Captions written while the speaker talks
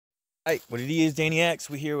Hi, what it is, Danny X.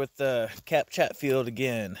 We here with Cap Chatfield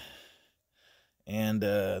again, and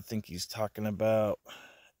I think he's talking about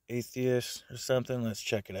atheists or something. Let's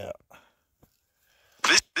check it out.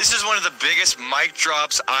 This is one of the biggest mic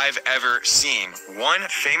drops I've ever seen. One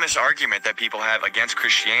famous argument that people have against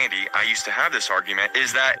Christianity, I used to have this argument,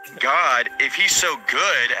 is that God, if he's so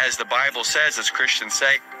good as the Bible says, as Christians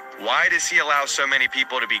say, why does he allow so many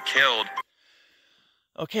people to be killed?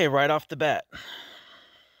 Okay, right off the bat.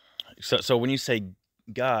 So when you say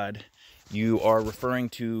God, you are referring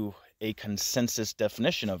to a consensus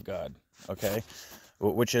definition of God, okay?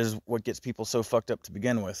 Which is what gets people so fucked up to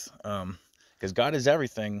begin with. Because God is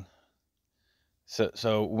everything.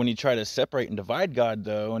 So when you try to separate and divide God,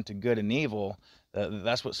 though, into good and evil,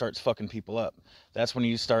 that's what starts fucking people up. That's when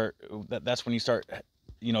you start,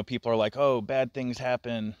 people are like, oh, bad things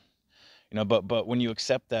happen, but when you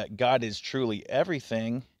accept that God is truly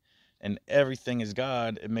everything, and everything is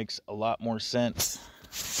God, it makes a lot more sense.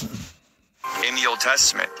 In the Old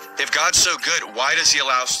Testament, if God's so good, why does he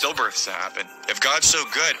allow stillbirths to happen? If God's so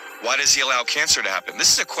good, why does he allow cancer to happen?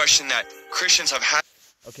 This is a question that Christians have had.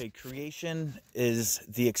 Okay, creation is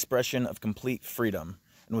the expression of complete freedom.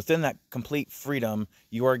 And within that complete freedom,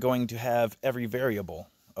 you are going to have every variable,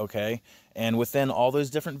 okay? And within all those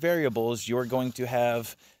different variables, you're going to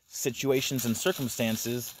have situations and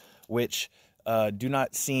circumstances which do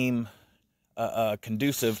not seem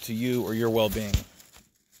conducive to you or your well-being.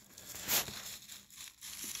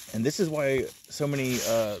 And this is why so many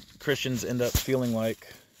Christians end up feeling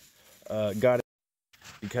like God,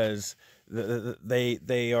 because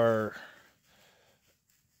they are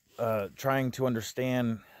trying to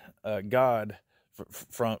understand God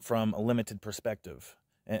from a limited perspective,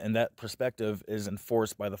 and that perspective is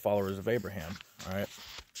enforced by the followers of Abraham. All right.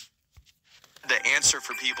 The answer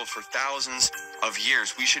for people for thousands of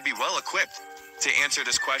years. We should be well equipped to answer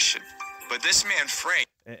this question. But this man framed.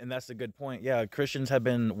 And that's a good point. Yeah, Christians have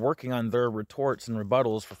been working on their retorts and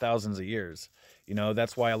rebuttals for thousands of years.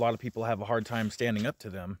 That's why a lot of people have a hard time standing up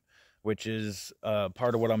to them, which is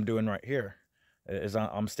part of what I'm doing right here. Is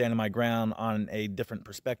I'm standing my ground on a different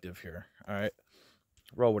perspective here. All right,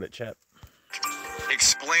 roll with it, chat.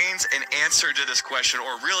 Explains an answer to this question,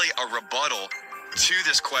 or really a rebuttal to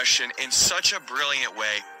this question, in such a brilliant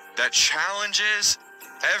way that challenges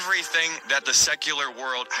everything that the secular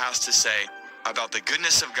world has to say about the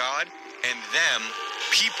goodness of God and them,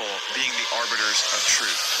 people, being the arbiters of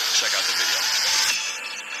truth. Check out the video.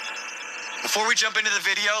 Before we jump into the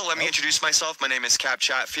video, let me introduce myself. My name is Cap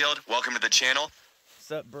Chatfield. Welcome to the channel.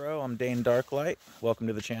 What's up, bro? I'm Dane Darklight. Welcome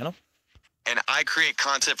to the channel. And I create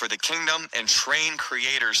content for the kingdom and train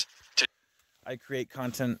creators to... I create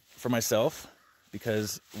content for myself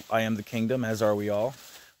because I am the kingdom, as are we all.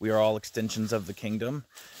 We are all extensions of the kingdom,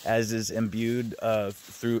 as is imbued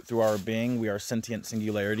through our being. We are sentient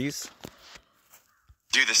singularities.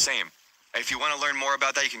 Do the same. If you want to learn more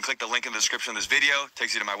about that, you can click the link in the description of this video. It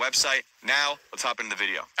takes you to my website. Now, let's hop into the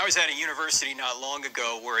video. I was at a university not long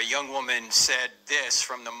ago where a young woman said this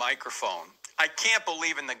from the microphone. I can't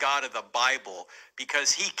believe in the God of the Bible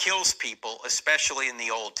because he kills people, especially in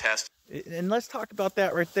the Old Testament. And let's talk about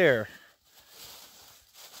that right there.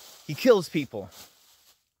 He kills people.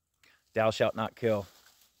 Thou shalt not kill.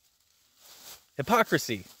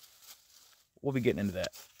 Hypocrisy. We'll be getting into that.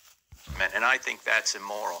 And I think that's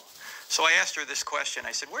immoral. So I asked her this question.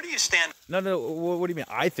 I said, where do you stand? No. What do you mean?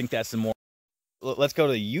 I think that's immoral. Let's go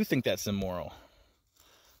to you think that's immoral.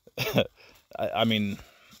 I mean,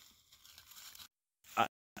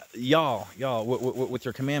 y'all, with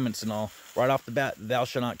your commandments and all, right off the bat, thou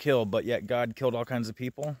shalt not kill, but yet God killed all kinds of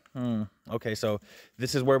people. Okay, so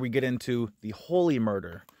this is where we get into the holy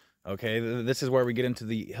murder. Okay, this is where we get into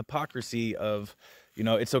the hypocrisy of,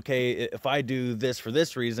 it's okay if I do this for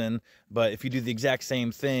this reason, but if you do the exact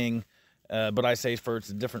same thing, but I say for it's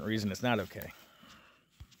a different reason, it's not okay.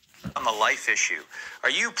 On the life issue,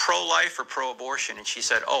 are you pro-life or pro-abortion? And she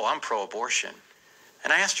said, oh, I'm pro-abortion.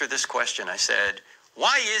 And I asked her this question. I said,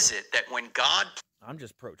 why is it that when God... I'm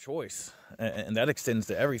just pro-choice, and that extends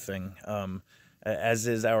to everything, as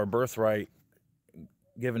is our birthright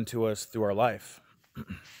given to us through our life.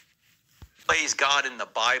 Plays God in the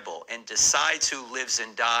Bible and decides who lives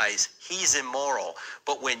and dies, he's immoral.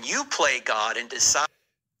 But when you play God and decide...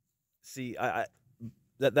 See,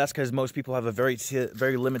 that's because most people have a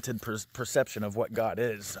very limited perception of what God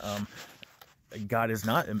is. God is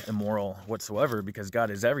not immoral whatsoever because God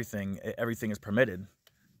is everything. Everything is permitted.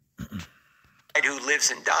 Who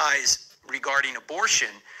lives and dies regarding abortion,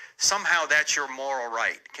 somehow that's your moral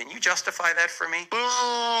right. Can you justify that for me?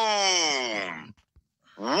 Boom!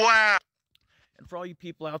 Wow! And for all you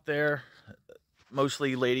people out there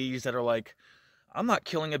mostly ladies that are like, I'm not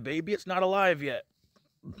killing a baby, it's not alive yet.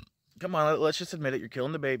 Come on, let's just admit it, you're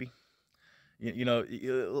killing the baby.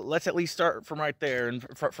 Let's at least start from right there, and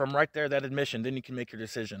from right there, that admission, then you can make your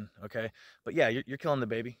decision, okay? But yeah, you're killing the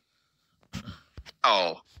baby.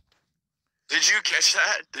 Oh, did you catch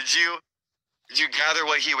that? Did you gather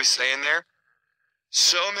what he was saying there?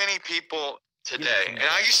 So many people today, and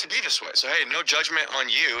I used to be this way. So hey, no judgment on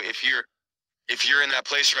you if you're in that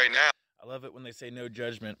place right now. I love it when they say no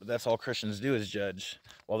judgment, but that's all Christians do is judge.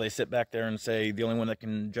 While they sit back there and say the only one that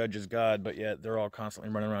can judge is God, but yet they're all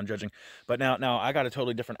constantly running around judging. But now I got a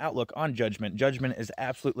totally different outlook on judgment. Judgment is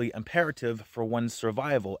absolutely imperative for one's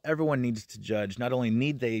survival. Everyone needs to judge. Not only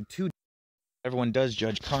need they to, everyone does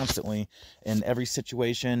judge constantly in every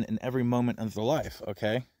situation, in every moment of their life,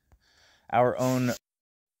 okay? Our own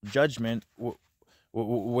judgment,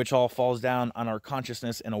 which all falls down on our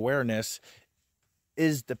consciousness and awareness,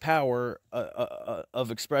 is the power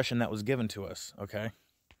of expression that was given to us, okay?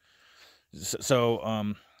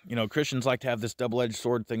 So Christians like to have this double-edged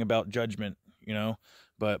sword thing about judgment,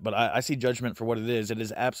 but I see judgment for what it is. It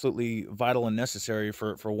is absolutely vital and necessary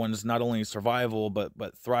for one's not only survival, but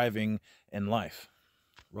thriving in life.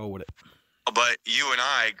 Roll with it. But you and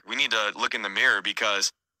we need to look in the mirror,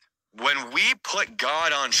 because when we put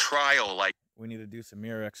God on trial, like... We need to do some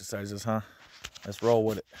mirror exercises, huh? Let's roll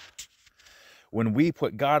with it. When we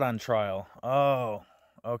put God on trial. Oh,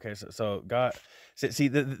 okay. So God, see,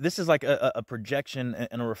 this is like a projection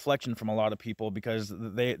and a reflection from a lot of people, because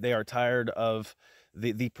they are tired of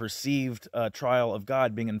the perceived trial of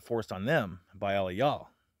God being enforced on them by all of y'all.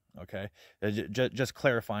 Okay, just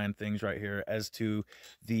clarifying things right here as to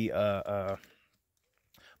the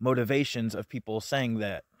motivations of people saying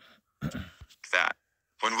that. That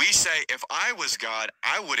when we say, if I was God,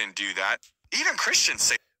 I wouldn't do that. Even Christians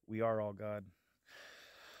say, we are all God.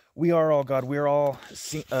 We are all God. We are all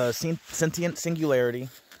sentient singularity.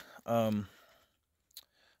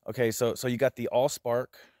 Okay, so you got the Allspark,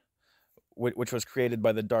 which was created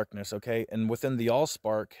by the darkness, okay? And within the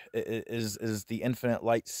Allspark is the infinite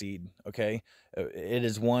light seed, okay? It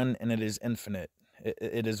is one and it is infinite.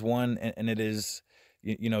 It is one and it is,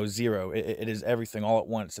 zero. It is everything all at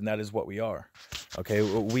once, and that is what we are, okay?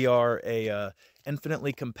 We are a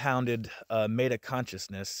infinitely compounded meta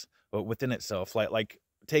consciousness within itself. Like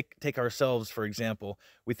take ourselves, for example.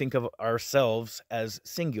 We think of ourselves as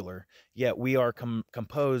singular, yet we are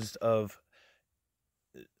composed of...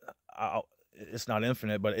 it's not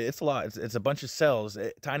infinite, but it's a lot. It's a bunch of cells,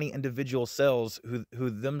 tiny individual cells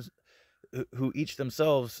who each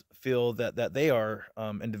themselves feel that they are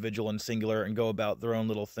individual and singular and go about their own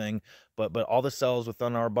little thing. But all the cells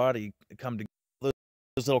within our body come together.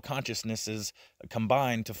 Those little consciousnesses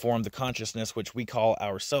combine to form the consciousness which we call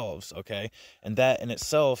ourselves, okay? And that in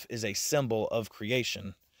itself is a symbol of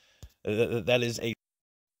creation. That is a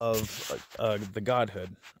of the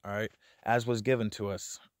Godhood, all right, as was given to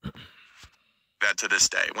us. That to this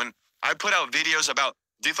day, when I put out videos about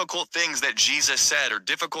difficult things that Jesus said, or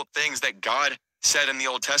difficult things that God said in the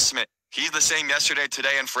Old Testament, he's the same yesterday,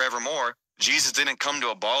 today, and forevermore. Jesus didn't come to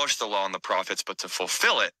abolish the law and the prophets, but to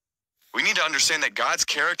fulfill it. We need to understand that God's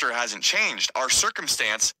character hasn't changed. Our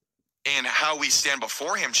circumstance and how we stand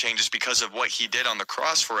before him changes because of what he did on the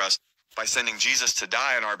cross for us by sending Jesus to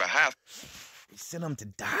die on our behalf. He sent him to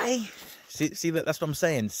die? See that's what I'm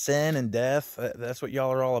saying. Sin and death, that's what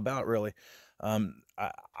y'all are all about, really.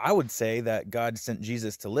 I would say that God sent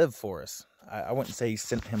Jesus to live for us. I wouldn't say he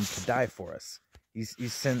sent him to die for us. He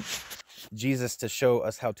sent Jesus to show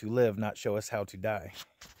us how to live, not show us how to die.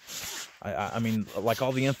 I mean, like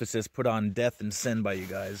all the emphasis put on death and sin by you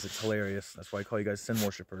guys. It's hilarious. That's why I call you guys sin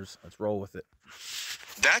worshipers. Let's roll with it.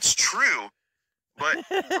 That's true, but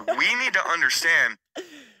we need to understand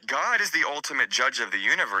God is the ultimate judge of the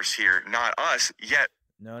universe here, not us, yet.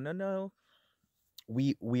 No.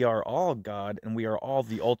 We are all God, and we are all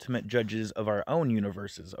the ultimate judges of our own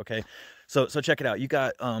universes, okay? So check it out. You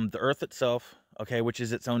got the earth itself, okay, which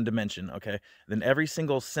is its own dimension, okay? Then every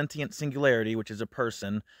single sentient singularity, which is a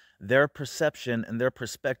person, their perception and their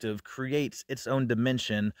perspective creates its own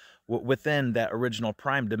dimension within that original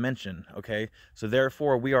prime dimension, okay? So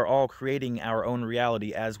therefore, we are all creating our own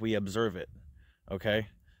reality as we observe it, okay?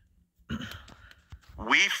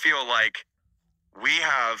 We feel like we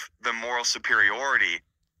have the moral superiority,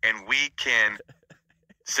 and we can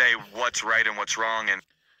say what's right and what's wrong, and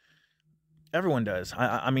everyone does.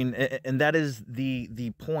 I mean, and that is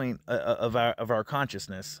the point of our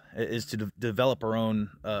consciousness, is to develop our own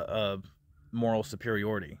moral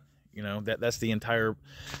superiority. That's the entire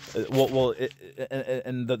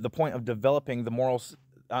and the point of developing the moral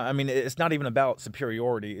I mean, it's not even about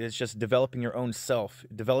superiority. It's just developing your own self,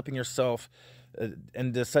 developing yourself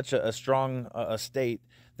into such a strong state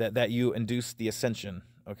that you induce the ascension.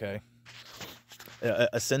 Okay,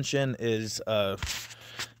 ascension is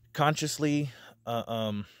consciously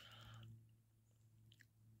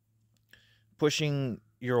pushing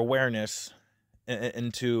your awareness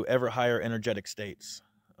into ever higher energetic states.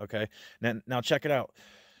 Okay, now check it out.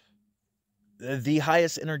 The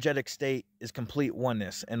highest energetic state is complete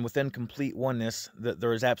oneness, and within complete oneness,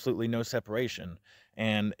 there is absolutely no separation.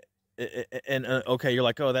 And okay, you're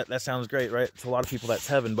like, oh, that sounds great, right? To a lot of people, that's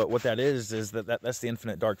heaven. But what that is that's the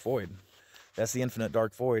infinite dark void. That's the infinite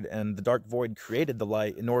dark void, and the dark void created the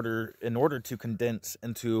light in order to condense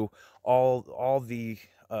into all the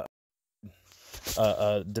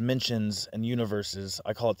dimensions and universes.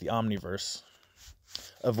 I call it the omniverse,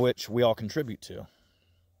 of which we all contribute to.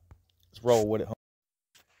 Let's roll with it.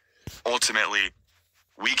 Ultimately,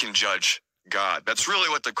 we can judge God. That's really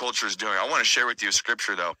what the culture is doing. I want to share with you a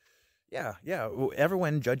scripture, though. Yeah.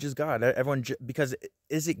 Everyone judges God. Because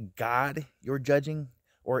is it God you're judging,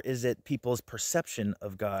 or is it people's perception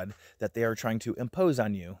of God that they are trying to impose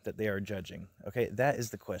on you that they are judging? Okay, that is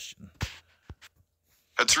the question.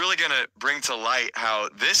 It's really going to bring to light how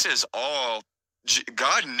this is all,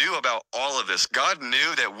 God knew about all of this. God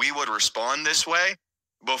knew that we would respond this way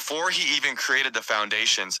before he even created the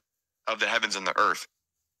foundations of the heavens and the earth.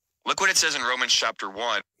 Look what it says in Romans chapter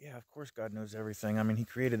 1. Yeah, of course God knows everything. I mean, he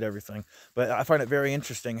created everything. But I find it very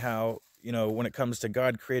interesting how, when it comes to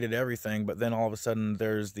God created everything, but then all of a sudden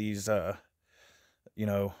there's these,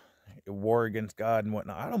 war against God and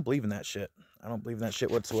whatnot. I don't believe in that shit. I don't believe in that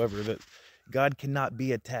shit whatsoever, that God cannot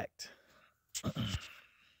be attacked.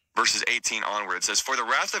 Verses 18 onward says, "For the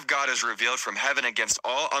wrath of God is revealed from heaven against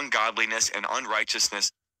all ungodliness and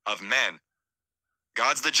unrighteousness of men."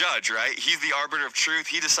 God's the judge, right? He's the arbiter of truth.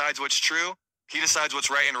 He decides what's true. He decides what's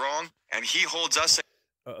right and wrong. And he holds us.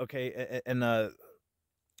 Okay, and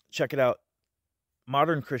check it out.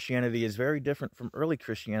 Modern Christianity is very different from early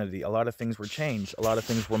Christianity. A lot of things were changed. A lot of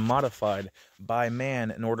things were modified by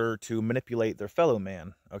man in order to manipulate their fellow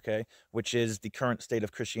man, okay? Which is the current state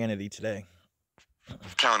of Christianity today.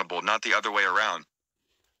 Accountable, not the other way around.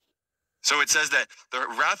 So it says that the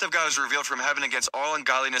wrath of God is revealed from heaven against all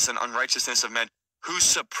ungodliness and unrighteousness of men who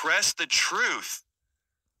suppress the truth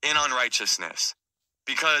in unrighteousness.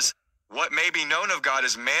 Because what may be known of God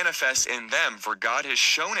is manifest in them, for God has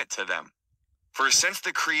shown it to them. For since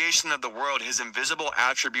the creation of the world, his invisible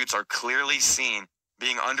attributes are clearly seen,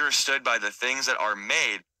 being understood by the things that are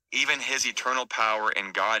made, even his eternal power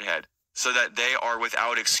and Godhead, so that they are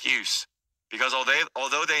without excuse. Because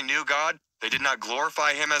although they knew God, they did not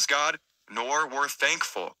glorify him as God, nor were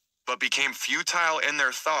thankful, but became futile in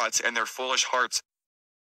their thoughts, and their foolish hearts,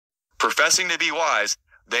 professing to be wise,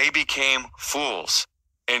 they became fools,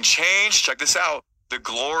 and changed, check this out, the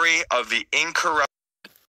glory of the incorruptible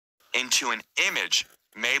into an image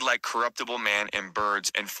made like corruptible man and birds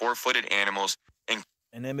and four-footed animals. And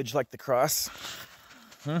an image like the cross?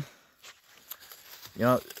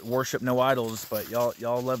 Worship no idols, but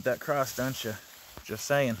y'all love that cross, don't you? Just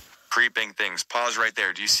saying. Creeping things. Pause right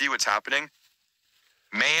there. Do you see what's happening?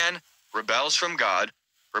 Man rebels from God,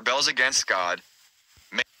 rebels against God.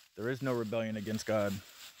 There is no rebellion against God.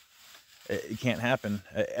 It can't happen.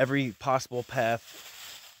 Every possible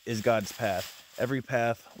path is God's path. Every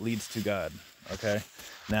path leads to God, okay?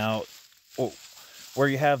 Now, where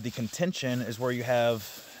you have the contention is where you have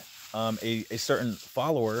a certain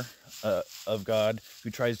follower of God who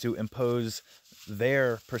tries to impose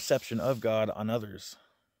their perception of God on others.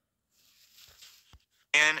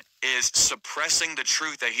 Man is suppressing the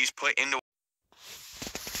truth that he's put into.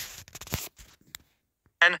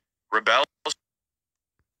 Man rebels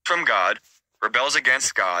from God, rebels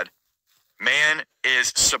against God. Man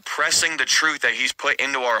is suppressing the truth that he's put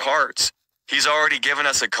into our hearts. He's already given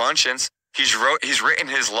us a conscience. He's written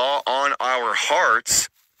his law on our hearts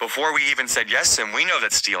before we even said yes to him. We know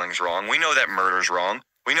that stealing's wrong. We know that murder's wrong.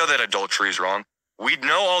 We know that adultery is wrong. We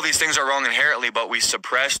know all these things are wrong inherently, but we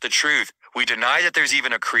suppress the truth. We deny that there's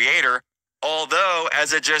even a creator, although,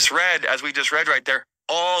 as we just read right there,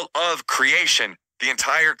 all of creation, the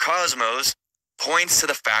entire cosmos, points to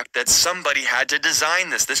the fact that somebody had to design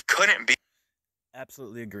this. This couldn't be.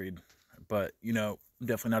 Absolutely agreed. But, I'm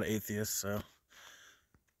definitely not an atheist, so.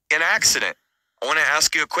 An accident. I want to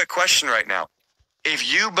ask you a quick question right now.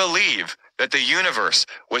 If you believe that the universe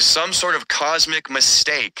was some sort of cosmic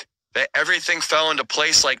mistake, that everything fell into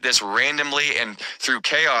place like this randomly and through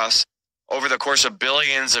chaos over the course of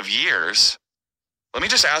billions of years, let me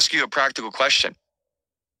just ask you a practical question.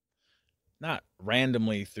 Not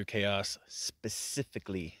randomly through chaos,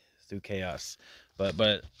 specifically through chaos.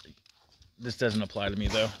 But this doesn't apply to me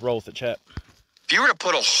though. Roll with it, chat. If you were to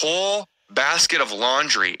put a whole basket of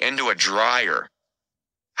laundry into a dryer,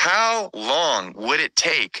 how long would it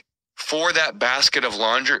take for that basket of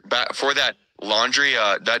laundry,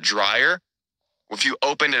 that dryer, if you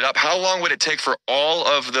opened it up, how long would it take for all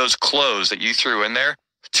of those clothes that you threw in there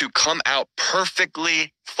to come out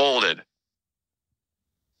perfectly folded?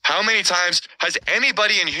 How many times has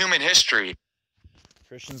anybody in human history,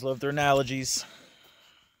 Christians love their analogies.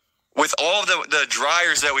 with all the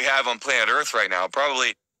dryers that we have on planet Earth right now,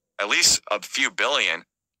 probably at least a few billion,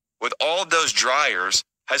 with all those dryers,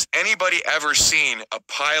 has anybody ever seen a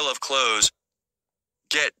pile of clothes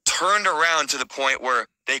get turned around to the point where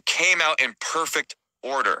they came out in perfect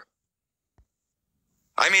order?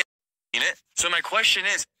 I mean, so my question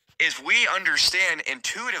is we understand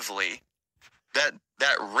intuitively that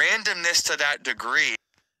randomness to that degree.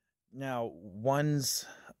 Now, one's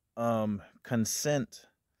consent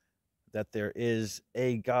that there is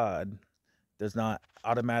a God does not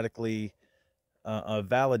automatically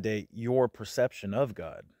validate your perception of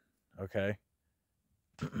God. Okay.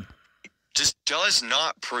 Just does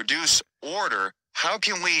not produce order. How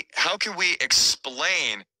can we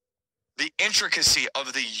explain the intricacy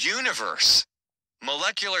of the universe,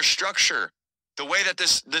 molecular structure, the way that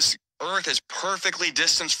this Earth is perfectly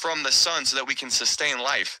distanced from the sun so that we can sustain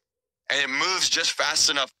life, and it moves just fast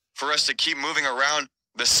enough for us to keep moving around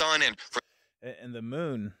the sun and the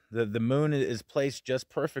moon, the moon is placed just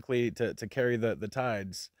perfectly to carry the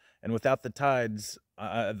tides, and without the tides,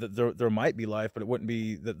 there might be life, but it wouldn't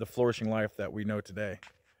be the flourishing life that we know today.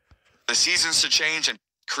 The seasons to change and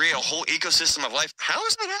create a whole ecosystem of life. How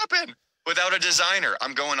does that happen without a designer?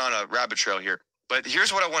 I'm going on a rabbit trail here, but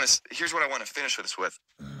here's what I want to finish this with.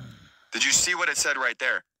 Did you see what it said right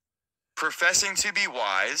there? Professing to be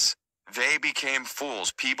wise, they became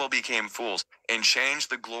fools. People became fools and changed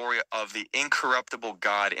the glory of the incorruptible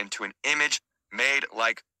God into an image made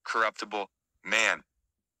like corruptible man.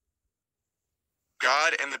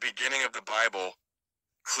 God in the beginning of the Bible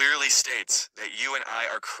clearly states that you and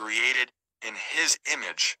I are created in his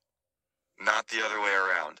image, not the other way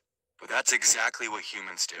around. But that's exactly what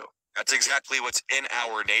humans do. That's exactly what's in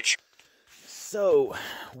our nature. So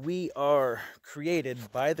we are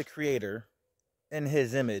created by the Creator in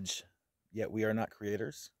his image, yet we are not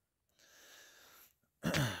creators.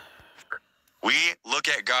 We look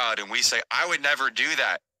at God and we say, I would never do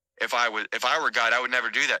that. If I were God, I would never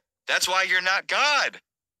do that. That's why you're not God.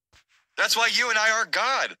 That's why you and I are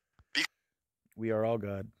God. We are all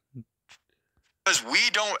God. Because we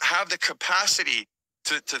don't have the capacity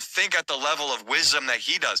to think at the level of wisdom that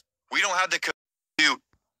he does. We don't have the capacity to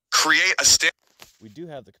create a standard. We do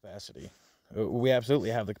have the capacity. We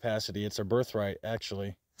absolutely have the capacity. It's a birthright,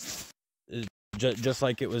 actually. Just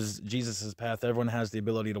like it was Jesus's path, everyone has the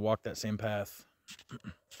ability to walk that same path.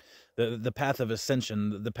 The path of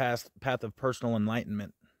ascension, the path of personal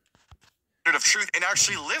enlightenment. Of truth and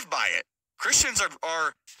actually live by it. Christians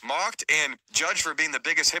are mocked and judged for being the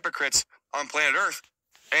biggest hypocrites on planet Earth.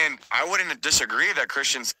 And I wouldn't disagree that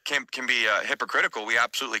Christians can be hypocritical. We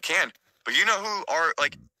absolutely can. But you know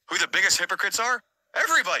who the biggest hypocrites are?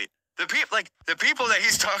 Everybody. The people that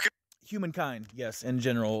he's talking. Humankind, yes, in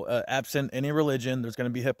general. Absent any religion, there's going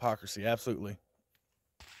to be hypocrisy. Absolutely.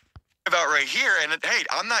 About right here, and hey,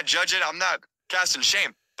 I'm not judging. I'm not casting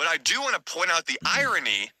shame. But I do want to point out the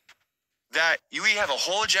irony that we have a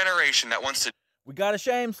whole generation that wants to. We got a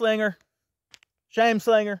shame slinger. Shame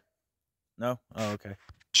slinger. No? Oh, okay.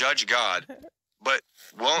 Judge God, but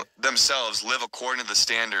won't themselves live according to the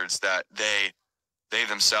standards that they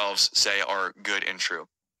themselves say are good and true.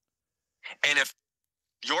 And if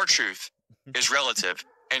your truth is relative,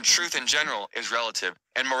 and truth in general is relative,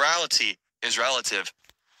 and morality is relative,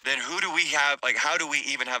 then who do we have, how do we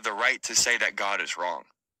even have the right to say that God is wrong?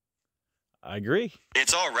 I agree.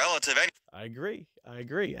 It's all relative anyway. I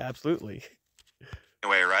agree. Absolutely.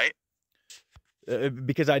 Anyway, right?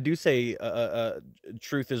 Because I do say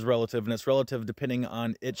truth is relative, and it's relative depending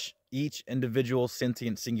on each individual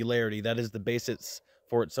sentient singularity. That is the basis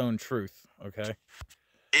for its own truth, okay?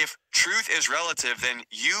 If truth is relative, then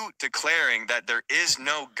you declaring that there is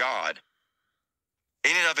no God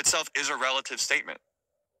in and of itself is a relative statement.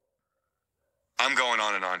 I'm going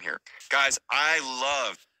on and on here. Guys, I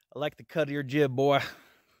like the cut of your jib, boy.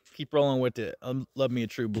 Keep rolling with it. Love me a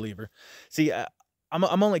true believer. See,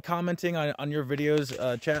 I'm only commenting on your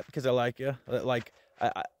videos, chat, because I like you.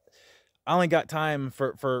 I only got time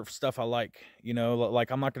for stuff I like, you know. Like,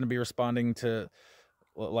 I'm not going to be responding to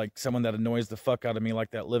like someone that annoys the fuck out of me,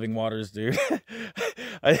 like that Living Waters dude.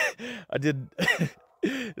 I did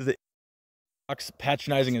is it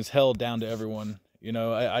patronizing as hell down to everyone. You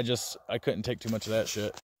know, I couldn't take too much of that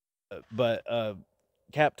shit. But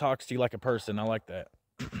Cap talks to you like a person. I like that.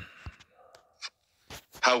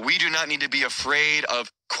 How we do not need to be afraid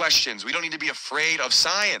of questions. We don't need to be afraid of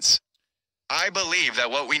science. I believe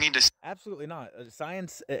that what we need to... Absolutely not.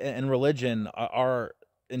 Science and religion are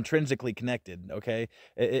intrinsically connected, okay?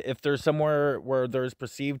 If there's somewhere where there's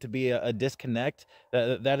perceived to be a disconnect,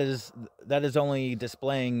 that is only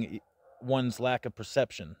displaying one's lack of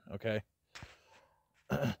perception, okay?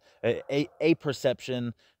 a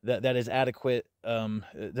perception that is adequate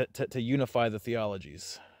to unify the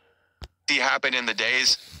theologies. See happen in the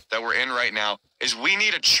days that we're in right now is we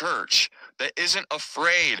need a church that isn't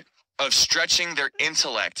afraid of stretching their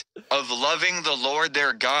intellect, of loving the Lord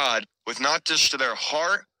their God with not just their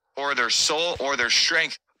heart or their soul or their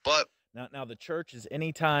strength, but... Now the church is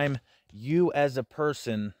anytime you as a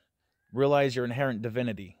person realize your inherent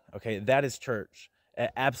divinity, okay? That is church.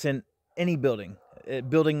 Absent any building, that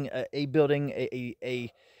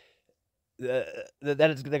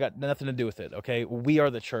got nothing to do with it, okay? We are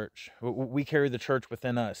the church. We carry the church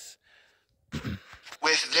within us.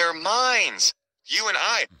 With their minds, you and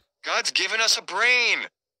I, God's given us a brain.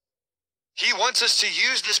 He wants us to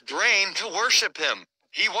use this brain to worship him.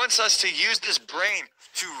 He wants us to use this brain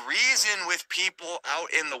to reason with people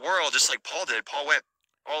out in the world, just like Paul did. Paul went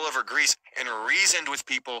all over Greece and reasoned with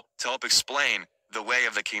people to help explain the way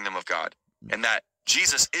of the kingdom of God, and that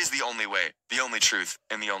Jesus is the only way, the only truth,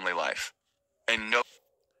 and the only life. And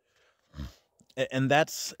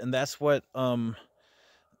that's what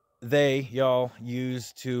y'all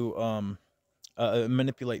use to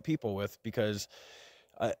manipulate people with, because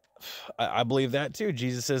I believe that too.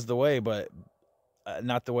 Jesus is the way, but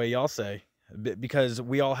not the way y'all say, because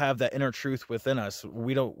we all have that inner truth within us.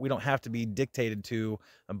 We don't have to be dictated to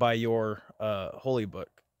by your holy book.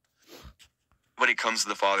 Nobody comes to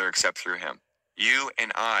the Father except through him. You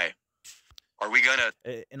and I, are we gonna?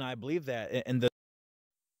 And I believe that, and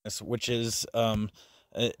which is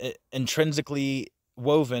intrinsically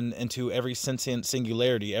woven into every sentient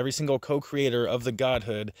singularity. Every single co-creator of the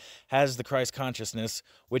Godhood has the Christ consciousness,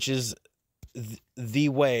 which is the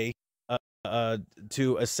way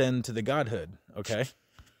to ascend to the Godhood. Okay.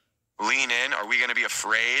 Lean in. Are we going to be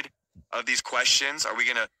afraid of these questions? Are we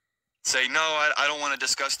going to say, no, I don't want to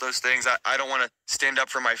discuss those things. I don't want to stand up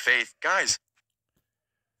for my faith. Guys,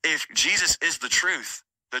 if Jesus is the truth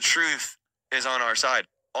is on our side.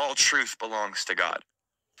 All truth belongs to God.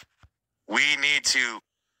 We need to...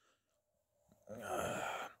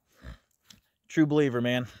 True believer,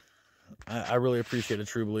 man. I really appreciate a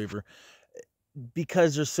true believer.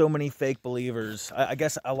 Because there's so many fake believers. I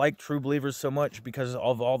guess I like true believers so much because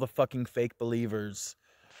of all the fucking fake believers.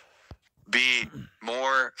 Be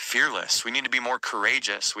more fearless. We need to be more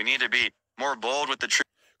courageous. We need to be more bold with the truth.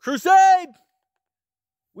 Crusade!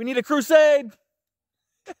 We need a crusade!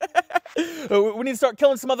 We need to start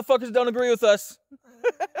killing some motherfuckers who don't agree with us.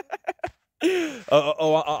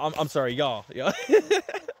 I'm sorry, y'all.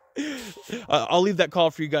 I'll leave that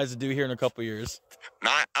call for you guys to do here in a couple years.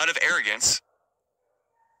 Not out of arrogance,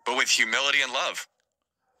 but with humility and love.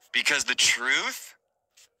 Because the truth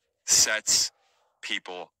sets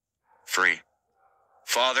people free.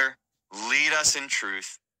 Father, lead us in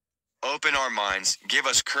truth. Open our minds. Give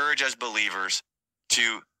us courage as believers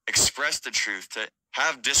to express the truth, to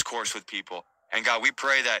have discourse with people. And God, we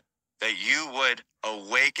pray that you would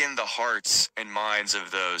awaken the hearts and minds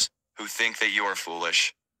of those who think that you are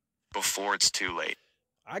foolish before it's too late.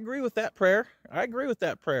 I agree with that prayer.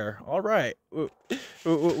 All right.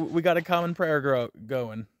 We got a common prayer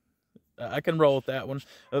going. I can roll with that one.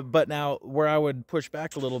 But now where I would push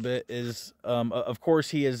back a little bit is, of course,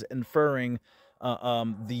 he is inferring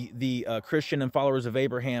the Christian and followers of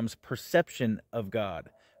Abraham's perception of God.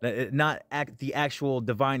 Not the actual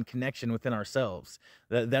divine connection within ourselves.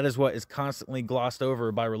 That is what is constantly glossed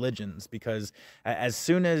over by religions, because as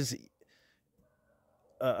soon as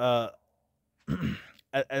that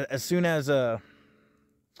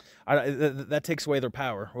takes away their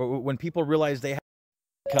power. When people realize they have,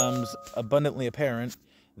 it becomes abundantly apparent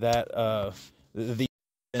that the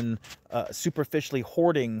superficially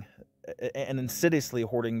hoarding and insidiously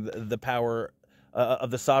hoarding the power of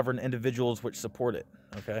the sovereign individuals which support it.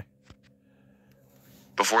 Okay.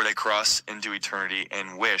 Before they cross into eternity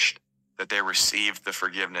and wished that they received the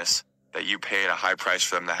forgiveness that you paid a high price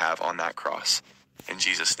for them to have on that cross. In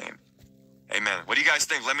Jesus' name. Amen. What do you guys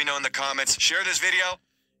think? Let me know in the comments. Share this video.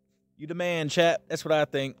 You the man, chat. That's what I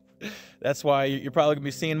think. That's why you're probably gonna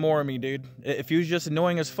be seeing more of me, dude. If you was just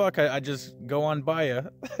annoying as fuck, I just go on by you.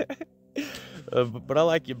 But I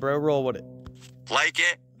like you, bro. Roll with it. Like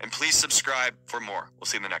it, and please subscribe for more. We'll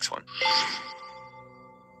see you in the next one.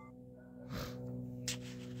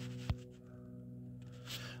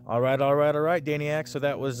 All right, Daniac. So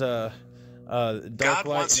that was Dark God Light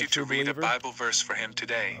wants and you the to True read a Believer. Bible verse for him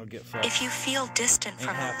today. I'll get fucked. If you feel distant Ain't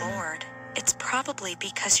from the happening. Lord, it's probably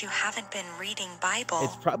because you haven't been reading Bible.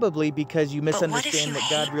 It's probably because you But what if misunderstand you what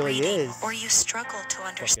God hate really reading, is. or you struggle to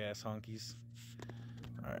understand? Fuck ass honkies.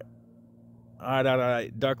 All right.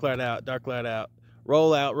 Dark Light out.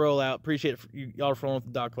 Roll out. Appreciate it y'all for rolling with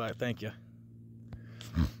the Dark Light. Thank you.